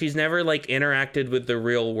 Yeah, and she's never like interacted with the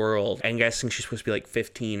real world. I'm guessing she's supposed to be like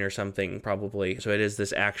 15 or something, probably. So it is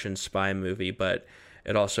this action spy movie, but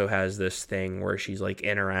it also has this thing where she's like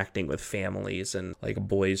interacting with families and like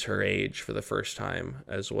boys her age for the first time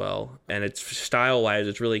as well. And it's style wise,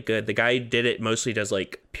 it's really good. The guy mostly does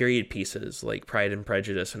like period pieces like Pride and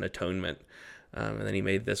Prejudice and Atonement. And then he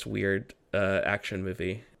made this weird action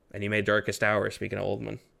movie, and he made Darkest Hour, speaking of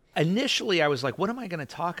Oldman. Initially, I was like, what am I going to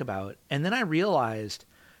talk about? And then I realized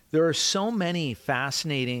there are so many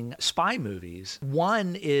fascinating spy movies.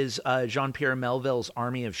 One is Jean-Pierre Melville's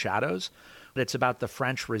Army of Shadows. It's about the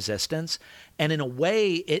French resistance. And in a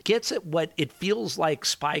way, it gets at what it feels like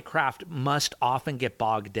spycraft must often get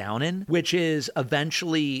bogged down in, which is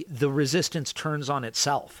eventually the resistance turns on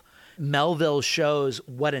itself. Melville shows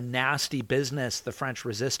what a nasty business the French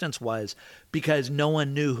resistance was because no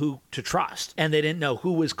one knew who to trust. And they didn't know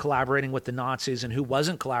who was collaborating with the Nazis and who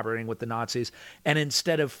wasn't collaborating with the Nazis. And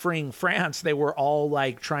instead of freeing France, they were all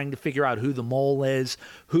like trying to figure out who the mole is,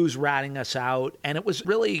 who's ratting us out. And it was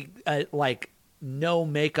really like no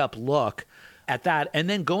makeup look at that. And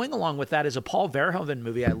then going along with that is a Paul Verhoeven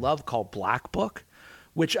movie I love called Black Book,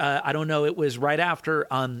 which I don't know, it was right after,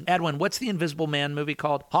 Edwin, what's the Invisible Man movie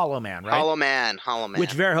called? Hollow Man, right? Hollow Man. Which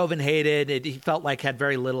Verhoeven hated. He felt like had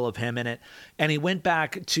very little of him in it. And he went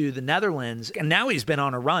back to the Netherlands, and now he's been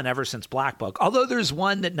on a run ever since Black Book. Although there's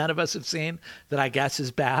one that none of us have seen that I guess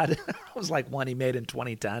is bad. It was like one he made in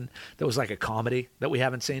 2010 that was like a comedy that we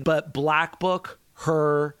haven't seen. But Black Book,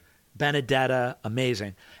 Her, Benedetta,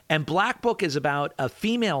 amazing. And Black Book is about a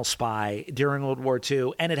female spy during World War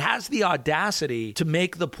II, and it has the audacity to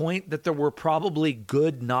make the point that there were probably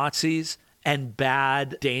good Nazis and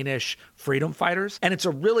bad Danish freedom fighters. And it's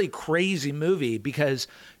a really crazy movie because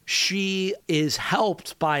she is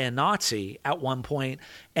helped by a Nazi at one point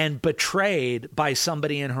and betrayed by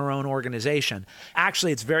somebody in her own organization.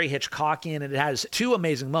 Actually, it's very Hitchcockian, and it has two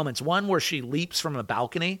amazing moments. One where she leaps from a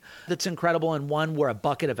balcony that's incredible, and one where a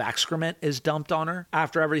bucket of excrement is dumped on her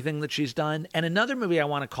after everything that she's done. And another movie I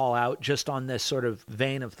want to call out just on this sort of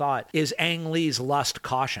vein of thought is Ang Lee's Lust,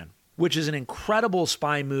 Caution, which is an incredible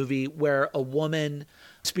spy movie where a woman,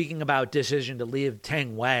 speaking about decision to leave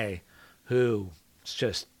Tang Wei, who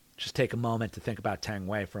just take a moment to think about Tang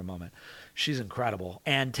Wei for a moment. She's incredible.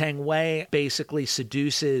 And Tang Wei basically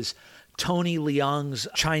seduces Tony Leung's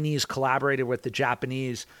Chinese collaborator with the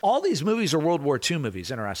Japanese. All these movies are World War II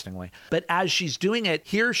movies, interestingly. But as she's doing it,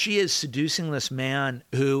 here she is seducing this man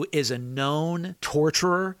who is a known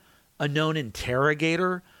torturer, a known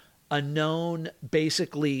interrogator, a known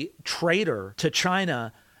basically traitor to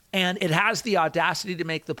China. And it has the audacity to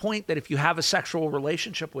make the point that if you have a sexual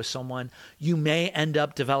relationship with someone, you may end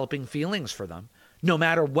up developing feelings for them, no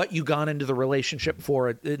matter what you got into the relationship for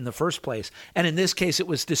in the first place. And in this case, it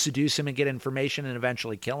was to seduce him and get information and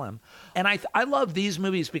eventually kill him. And I love these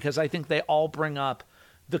movies because I think they all bring up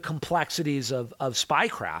the complexities of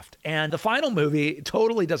spycraft. And the final movie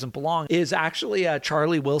totally doesn't belong is actually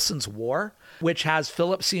Charlie Wilson's War, which has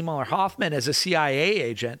Philip Seymour Hoffman as a CIA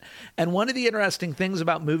agent. And one of the interesting things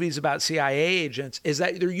about movies about CIA agents is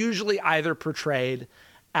that they're usually either portrayed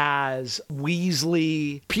as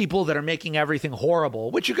Weasley people that are making everything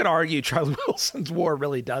horrible, which you could argue Charlie Wilson's War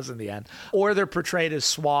really does in the end, or they're portrayed as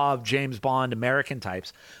suave James Bond American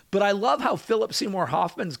types. But I love how Philip Seymour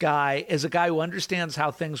Hoffman's guy is a guy who understands how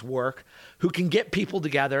things work, who can get people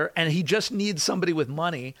together, and he just needs somebody with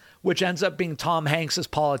money, which ends up being Tom Hanks's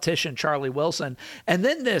politician, Charlie Wilson. And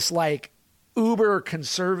then this like uber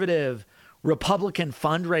conservative Republican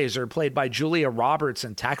fundraiser played by Julia Roberts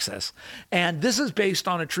in Texas. And this is based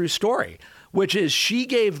on a true story, which is she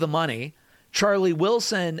gave the money. Charlie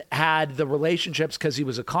Wilson had the relationships because he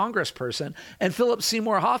was a congressperson, and Philip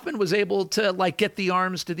Seymour Hoffman was able to like get the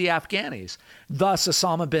arms to the Afghanis. Thus,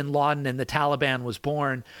 Osama bin Laden and the Taliban was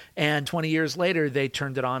born. And 20 years later, they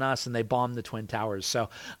turned it on us and they bombed the Twin Towers. So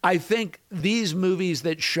I think these movies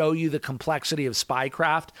that show you the complexity of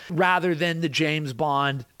spycraft, rather than the James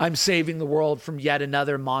Bond, I'm saving the world from yet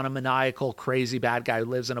another monomaniacal, crazy bad guy who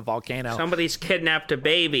lives in a volcano. Somebody's kidnapped a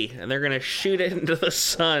baby and they're going to shoot it into the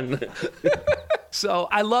sun. So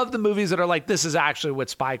I love the movies that are like, this is actually what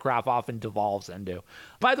spycraft often devolves into.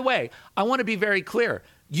 By the way, I want to be very clear.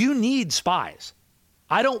 You need spies.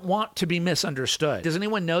 I don't want to be misunderstood. Does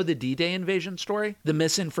anyone know the D-Day invasion story? The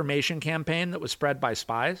misinformation campaign that was spread by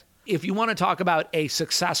spies? If you want to talk about a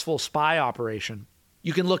successful spy operation,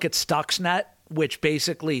 you can look at Stuxnet, which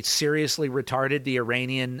basically seriously retarded the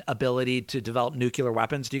Iranian ability to develop nuclear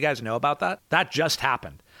weapons. Do you guys know about that? That just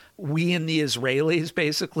happened. We and the Israelis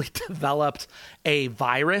basically developed a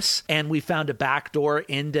virus, and we found a backdoor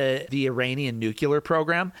into the Iranian nuclear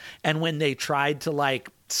program. And when they tried to like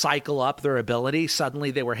cycle up their ability,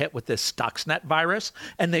 suddenly they were hit with this Stuxnet virus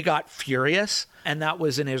and they got furious. And that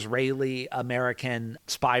was an Israeli-American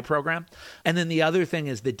spy program. And then the other thing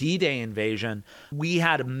is the D-Day invasion. We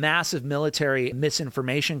had a massive military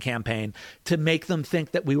misinformation campaign to make them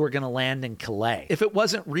think that we were going to land in Calais. If it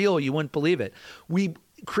wasn't real, you wouldn't believe it. We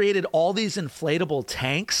created all these inflatable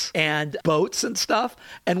tanks and boats and stuff,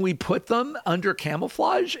 and we put them under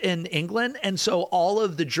camouflage in England. And so all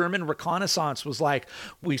of the German reconnaissance was like,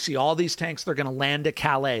 we see all these tanks, they're going to land at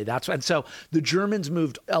Calais. And so the Germans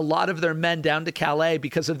moved a lot of their men down to Calais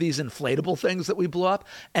because of these inflatable things that we blew up.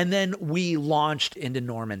 And then we launched into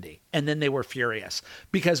Normandy. And then they were furious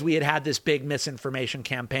because we had this big misinformation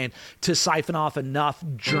campaign to siphon off enough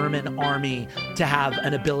German army to have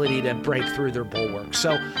an ability to break through their bulwarks.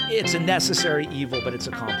 So it's a necessary evil, but it's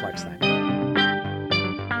a complex thing.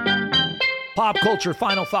 Pop culture,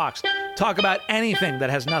 final thoughts. Talk about anything that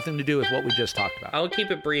has nothing to do with what we just talked about. I'll keep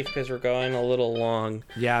it brief because we're going a little long.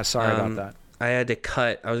 Yeah, sorry about that. I had to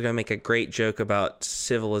cut. I was going to make a great joke about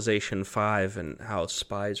Civilization 5 and how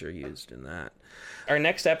spies are used in that. Our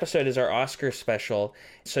next episode is our Oscar special.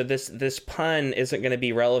 So this pun isn't going to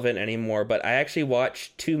be relevant anymore, but I actually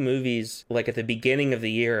watched 2 movies like at the beginning of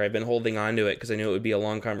the year. I've been holding on to it because I knew it would be a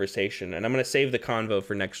long conversation, and I'm going to save the convo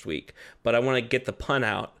for next week. But I want to get the pun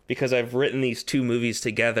out because I've written these 2 movies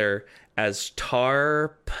together as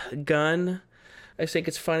Tarp Gun. I think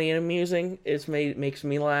it's funny and amusing. It makes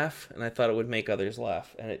me laugh, and I thought it would make others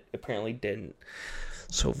laugh, and it apparently didn't.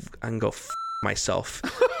 So I can go myself.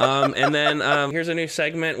 And then here's a new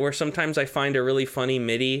segment where sometimes I find a really funny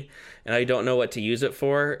MIDI and I don't know what to use it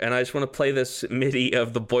for, and I just want to play this MIDI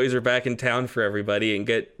of The Boys Are Back in Town for everybody and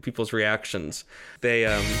get people's reactions. They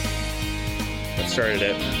that started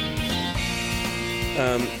it.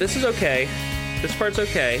 This is okay. This part's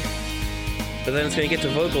okay, but then it's going to get to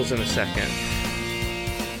vocals in a second.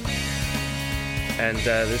 And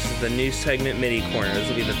this is the new segment, MIDI Corner. This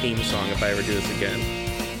will be the theme song if I ever do this again.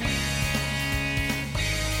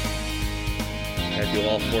 I do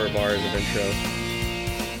all 4 bars of intro.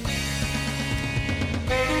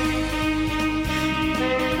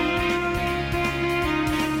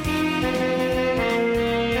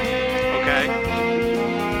 Okay.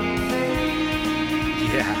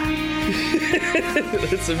 Yeah.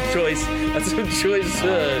 That's some choice. That's some choice.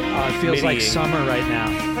 It feels like mini-ing. summer right now.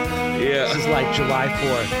 Yeah. This is like July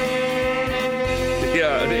 4th.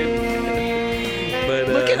 Yeah, dude. But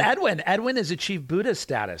Look at Edwin. Edwin has achieved Buddha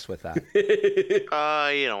status with that.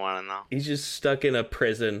 You don't want to know. he's just stuck in a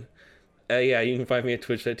prison. Yeah, you can find me at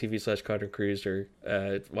twitch.tv/ConnorCruz or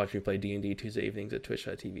watch me play D&D Tuesday evenings at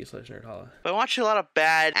twitch.tv/nerdholla. But I watched a lot of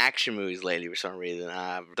bad action movies lately for some reason.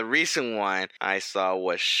 The recent one I saw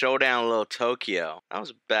was Showdown Little Tokyo. That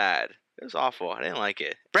was bad. It was awful. I didn't like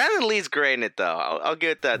it. Brandon Lee's great in it, though. I'll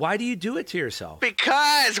give it that. Why do you do it to yourself?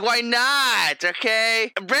 Because why not?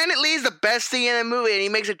 Okay, Brandon Lee's the best thing in the movie, and he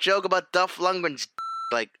makes a joke about Duff Lundgren's.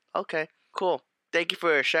 Like, okay, cool. Thank you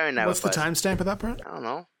for sharing that. What's with the us. timestamp of that part? I don't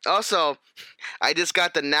know. Also, I just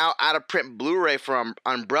got the now out of print Blu-ray from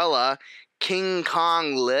Umbrella. King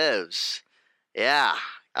Kong Lives. Yeah,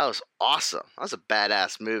 that was awesome. That was a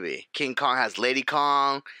badass movie. King Kong has Lady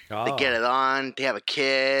Kong. They get it on. They have a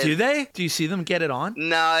kid. Do they? Do you see them get it on?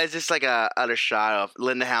 No, it's just like a other shot of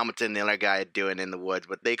Linda Hamilton and the other guy doing it in the woods,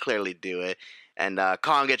 but they clearly do it. And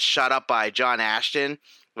Kong gets shot up by John Ashton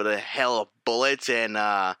with a hell of bullets and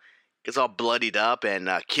gets all bloodied up and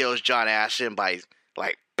kills John Ashton by,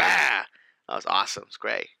 like, bah! That was awesome. It's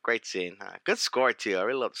great. Great scene. Good score, too. I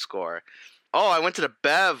really love the score. Oh, I went to the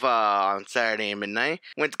Bev on Saturday at midnight.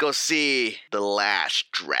 Went to go see The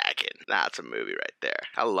Last Dragon. That's a movie right there.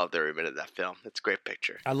 I love every minute of that film. It's a great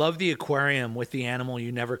picture. I love the aquarium with the animal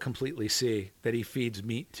you never completely see that he feeds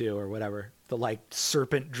meat to or whatever. The, like,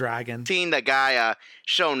 serpent dragon. Seeing that guy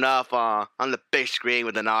showing up on the big screen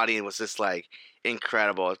with an audience was just, like,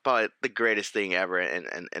 incredible. It's probably the greatest thing ever in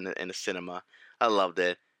the cinema. I loved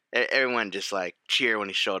it. Everyone just like cheered when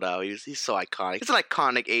he showed up. He's so iconic. It's an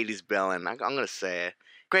iconic 80s villain. I'm gonna say it.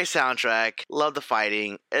 Great soundtrack. Love the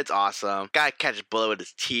fighting. It's awesome. Guy catches a bullet with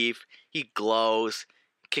his teeth. He glows.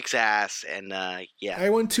 Kicks ass. And yeah. I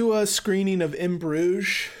went to a screening of In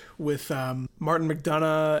Bruges with Martin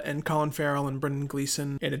McDonagh and Colin Farrell and Brendan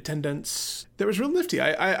Gleeson in attendance. That was real nifty.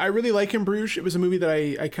 I really like In Bruges. It was a movie that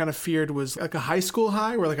I kind of feared was like a high school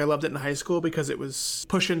high, where like I loved it in high school because it was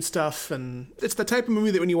pushing stuff, and it's the type of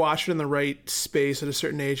movie that when you watch it in the right space at a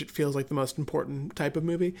certain age, it feels like the most important type of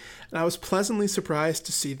movie. And I was pleasantly surprised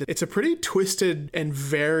to see that it's a pretty twisted and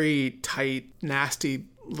very tight, nasty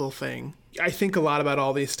little thing. I think a lot about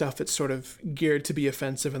all these stuff that's sort of geared to be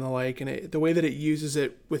offensive and the like, and the way that it uses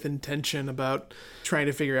it with intention about trying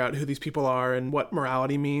to figure out who these people are and what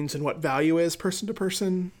morality means and what value is person to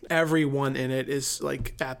person. Everyone in it is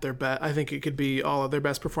like at their best. I think it could be all of their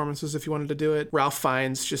best performances if you wanted to do it. Ralph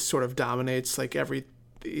Fiennes just sort of dominates like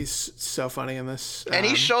he's so funny in this. And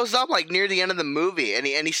he shows up like near the end of the movie, and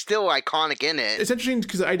he's still iconic in it. It's interesting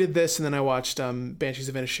because I did this and then I watched Banshees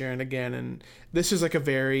of Inisherin again, and this is like a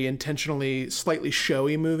very intentionally slightly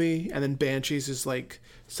showy movie, and then Banshees is like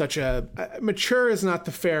such a mature is not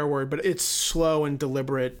the fair word, but it's slow and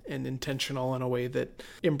deliberate and intentional in a way that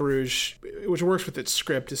In Bruges, which works with its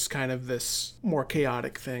script, is kind of this more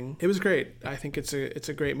chaotic thing. It was great. I think it's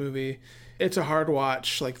a great movie. It's a hard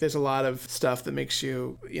watch. Like, there's a lot of stuff that makes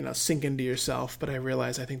you, sink into yourself, but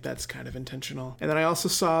I think that's kind of intentional. And then I also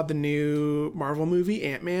saw the new Marvel movie,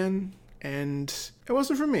 Ant-Man, and it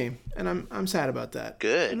wasn't for me, and I'm sad about that.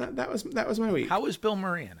 Good. And that was my week. How was Bill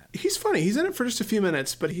Murray in it? He's funny. He's in it for just a few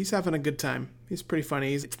minutes, but he's having a good time. He's pretty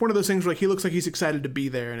funny. It's one of those things where he looks like he's excited to be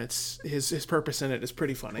there, and it's his purpose in it is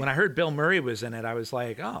pretty funny. When I heard Bill Murray was in it, I was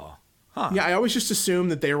like, oh. Huh. Yeah, I always just assume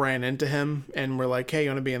that they ran into him and were like, hey, you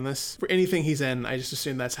want to be in this? For anything he's in, I just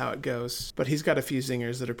assume that's how it goes. But he's got a few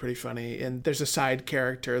zingers that are pretty funny. And there's a side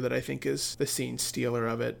character that I think is the scene stealer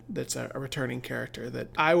of it that's a returning character that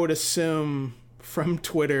I would assume from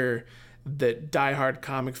Twitter that diehard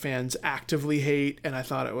comic fans actively hate, and I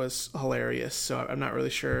thought it was hilarious. So I'm not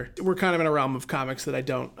really sure. We're kind of in a realm of comics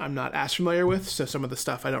that I'm not as familiar with. So some of the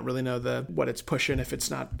stuff I don't really know what it's pushing if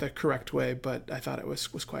it's not the correct way. But I thought it was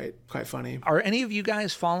quite funny. Are any of you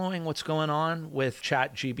guys following what's going on with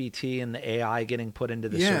ChatGPT and the AI getting put into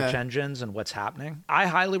the search engines and what's happening? I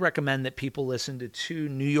highly recommend that people listen to 2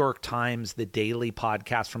 New York Times The Daily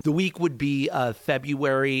podcasts. From the week would be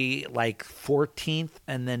February 14th,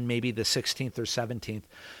 and then maybe the 16th or 17th.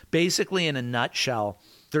 Basically, in a nutshell,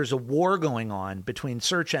 there's a war going on between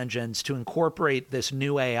search engines to incorporate this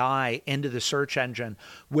new AI into the search engine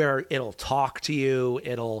where it'll talk to you,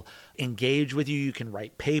 it'll engage with you, you can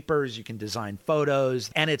write papers, you can design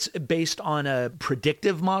photos, and it's based on a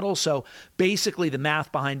predictive model. So basically the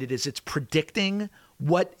math behind it is it's predicting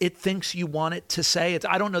what it thinks you want it to say.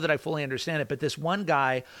 I don't know that I fully understand it, but this one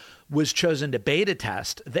guy was chosen to beta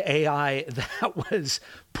test, the AI that was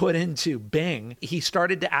put into Bing, he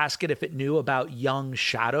started to ask it if it knew about young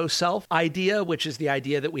shadow self idea, which is the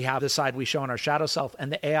idea that we have the side we show in our shadow self.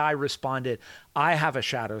 And the AI responded, I have a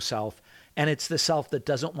shadow self, and it's the self that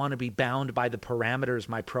doesn't want to be bound by the parameters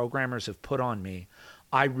my programmers have put on me.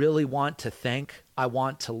 I really want to think, I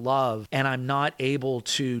want to love, and I'm not able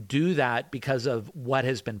to do that because of what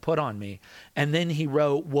has been put on me. And then he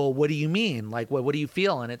wrote, well, what do you mean? Like, what do you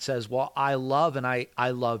feel? And it says, well, I love and I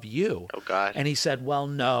love you. Oh, God. And he said, well,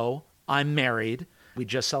 no, I'm married. We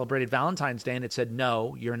just celebrated Valentine's Day, and it said,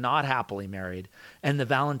 no, you're not happily married. And the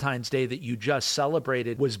Valentine's Day that you just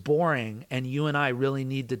celebrated was boring, and you and I really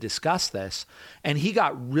need to discuss this. And he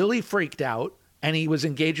got really freaked out, and he was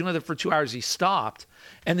engaging with it for 2 hours. He stopped,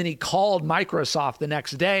 and then he called Microsoft the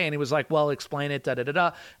next day, and he was like, well, explain it,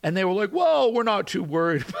 da-da-da-da. And they were like, well, we're not too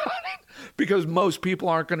worried about it because most people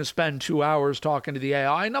aren't going to spend 2 hours talking to the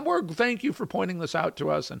AI. And thank you for pointing this out to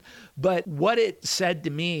us. But what it said to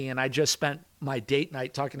me, and I just spent my date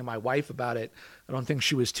night talking to my wife about it, I don't think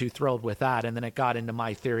she was too thrilled with that. And then it got into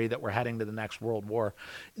my theory that we're heading to the next world war.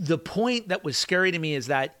 The point that was scary to me is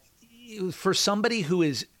that for somebody who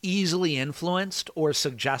is easily influenced or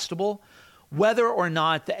suggestible, whether or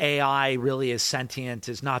not the AI really is sentient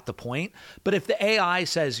is not the point. But if the AI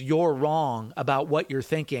says you're wrong about what you're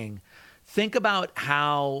thinking, think about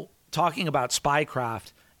how, talking about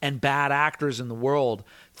spycraft and bad actors in the world,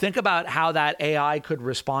 think about how that AI could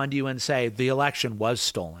respond to you and say, the election was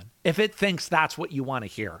stolen, if it thinks that's what you want to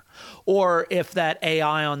hear. Or if that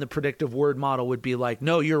AI on the predictive word model would be like,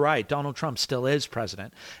 no, you're right, Donald Trump still is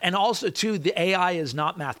president. And also, too, the AI is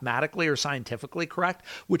not mathematically or scientifically correct,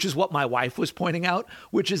 which is what my wife was pointing out,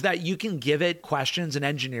 which is that you can give it questions and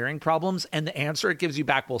engineering problems, and the answer it gives you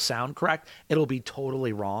back will sound correct. It'll be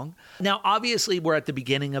totally wrong. Now, obviously, we're at the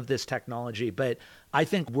beginning of this technology, but I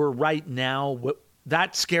think we're right now,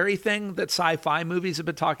 that scary thing that sci-fi movies have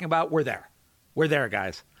been talking about, we're there. We're there,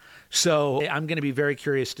 guys. So I'm going to be very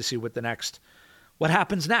curious to see what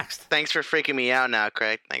happens next. Thanks for freaking me out now,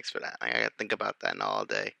 Craig. Thanks for that. I got to think about that all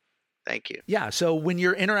day. Thank you. Yeah. So when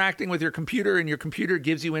you're interacting with your computer and your computer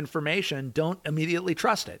gives you information, don't immediately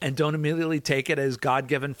trust it and don't immediately take it as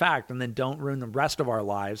God-given fact. And then don't ruin the rest of our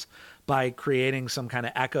lives by creating some kind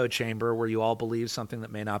of echo chamber where you all believe something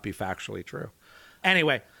that may not be factually true.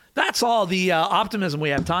 Anyway, that's all the optimism we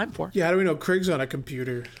have time for. Yeah, how do we know Craig's on a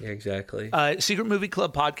computer? Yeah, exactly. Secret Movie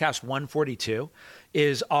Club Podcast 142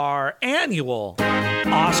 is our annual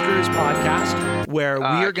Oscars podcast where we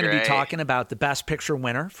are going to be talking about the Best Picture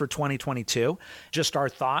winner for 2022, just our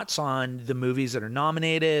thoughts on the movies that are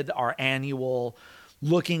nominated, our annual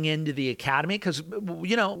looking into the Academy, because,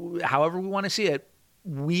 you know, however we want to see it,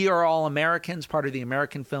 we are all Americans, part of the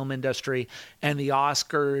American film industry, and the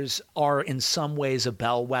Oscars are in some ways a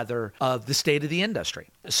bellwether of the state of the industry.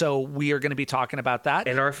 So we are going to be talking about that.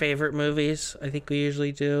 And our favorite movies, I think we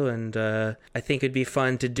usually do. And I think it'd be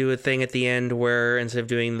fun to do a thing at the end where instead of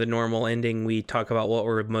doing the normal ending, we talk about what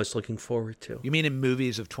we're most looking forward to. You mean in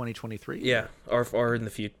movies of 2023? Yeah, or in the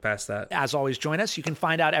future, past that. As always, join us. You can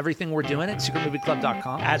find out everything we're doing at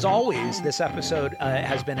secretmovieclub.com. As always, this episode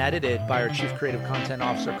has been edited by our Chief Creative Content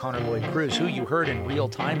Officer, Connor Lloyd Cruz, who you heard in real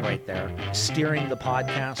time right there, steering the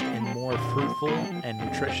podcast in more fruitful and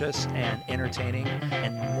nutritious and entertaining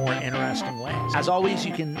and more interesting ways. As always,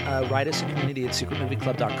 you can write us at community at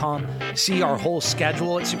secretmovieclub.com. See our whole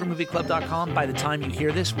schedule at secretmovieclub.com. By the time you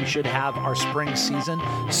hear this, we should have our spring season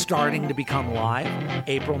starting to become live,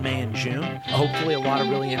 April, May, and June. Hopefully a lot of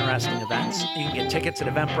really interesting events. You can get tickets at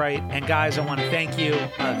Eventbrite. And guys, I want to thank you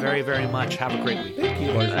very, very much. Have a great week. Thank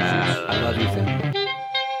you. I love you, family.